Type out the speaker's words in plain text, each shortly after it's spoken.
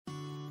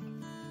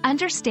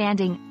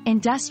Understanding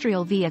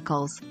Industrial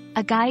Vehicles,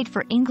 a guide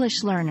for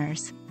English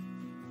learners.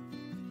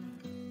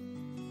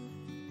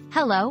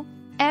 Hello,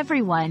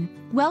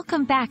 everyone.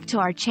 Welcome back to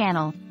our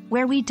channel,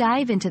 where we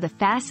dive into the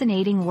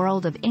fascinating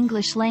world of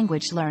English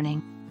language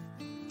learning.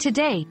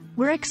 Today,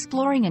 we're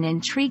exploring an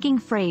intriguing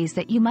phrase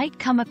that you might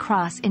come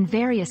across in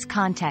various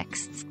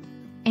contexts: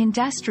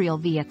 industrial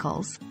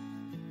vehicles.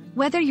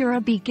 Whether you're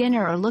a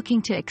beginner or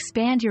looking to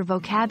expand your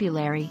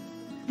vocabulary,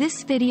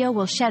 this video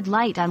will shed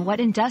light on what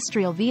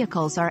industrial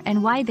vehicles are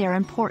and why they're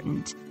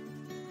important.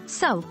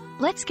 So,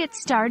 let's get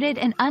started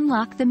and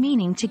unlock the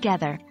meaning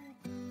together.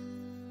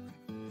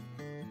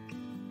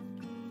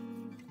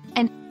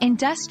 An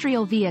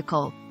industrial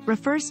vehicle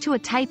refers to a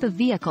type of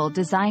vehicle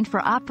designed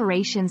for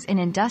operations in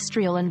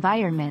industrial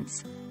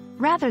environments,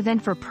 rather than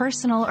for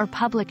personal or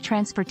public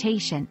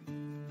transportation.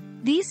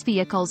 These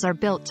vehicles are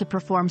built to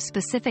perform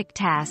specific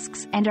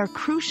tasks and are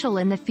crucial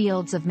in the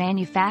fields of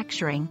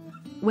manufacturing,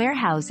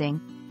 warehousing,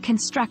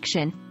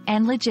 construction,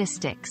 and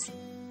logistics.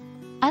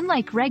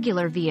 Unlike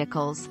regular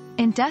vehicles,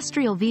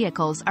 industrial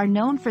vehicles are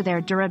known for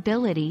their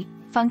durability,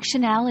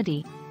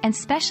 functionality, and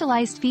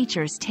specialized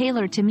features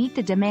tailored to meet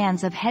the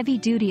demands of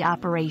heavy-duty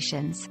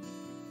operations.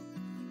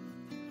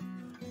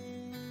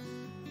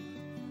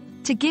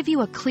 To give you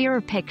a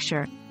clearer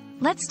picture,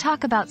 let's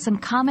talk about some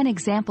common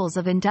examples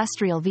of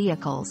industrial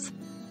vehicles.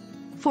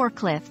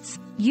 Forklifts,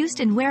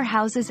 used in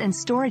warehouses and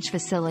storage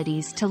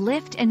facilities to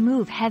lift and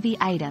move heavy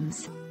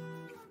items.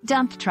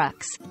 Dump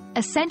trucks,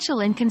 essential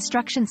in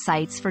construction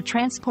sites for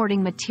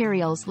transporting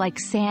materials like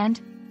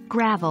sand,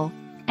 gravel,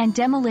 and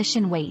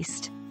demolition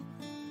waste.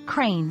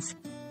 Cranes,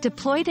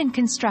 deployed in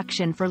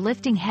construction for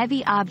lifting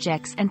heavy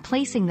objects and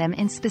placing them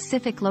in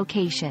specific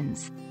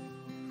locations.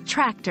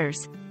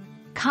 Tractors,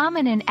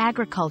 common in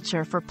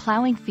agriculture for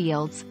plowing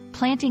fields,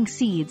 planting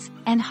seeds,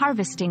 and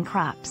harvesting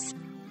crops.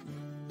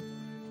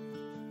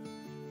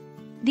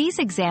 These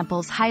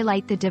examples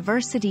highlight the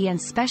diversity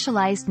and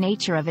specialized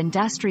nature of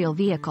industrial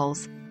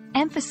vehicles,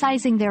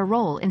 emphasizing their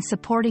role in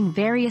supporting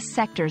various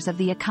sectors of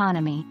the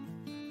economy.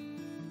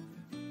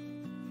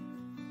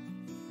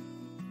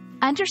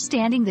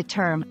 Understanding the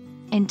term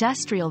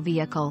industrial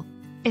vehicle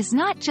is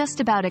not just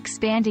about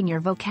expanding your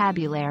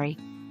vocabulary.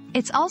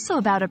 It's also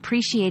about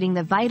appreciating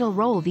the vital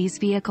role these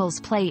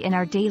vehicles play in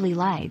our daily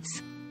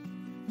lives.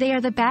 They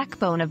are the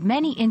backbone of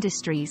many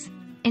industries,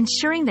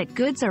 ensuring that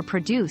goods are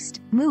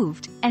produced,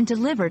 moved, and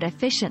delivered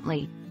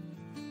efficiently.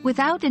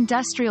 Without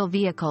industrial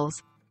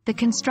vehicles, the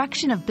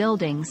construction of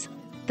buildings,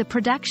 the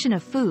production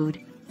of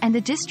food, and the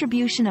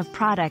distribution of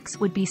products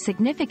would be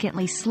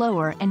significantly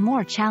slower and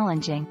more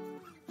challenging.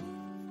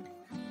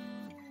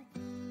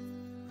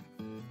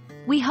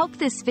 We hope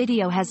this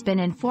video has been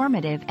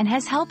informative and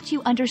has helped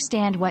you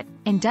understand what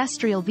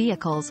industrial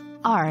vehicles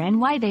are and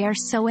why they are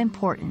so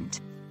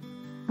important.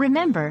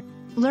 Remember,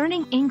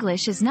 learning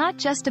English is not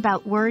just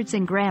about words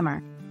and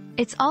grammar.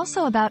 It's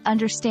also about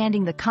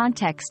understanding the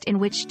context in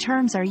which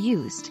terms are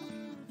used.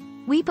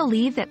 We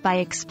believe that by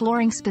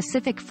exploring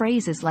specific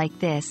phrases like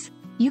this,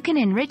 you can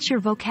enrich your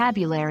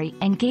vocabulary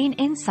and gain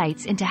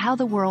insights into how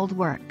the world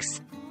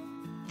works.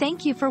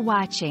 Thank you for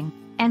watching,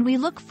 and we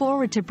look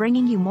forward to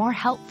bringing you more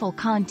helpful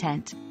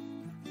content.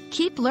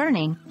 Keep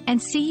learning, and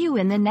see you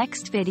in the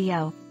next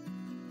video.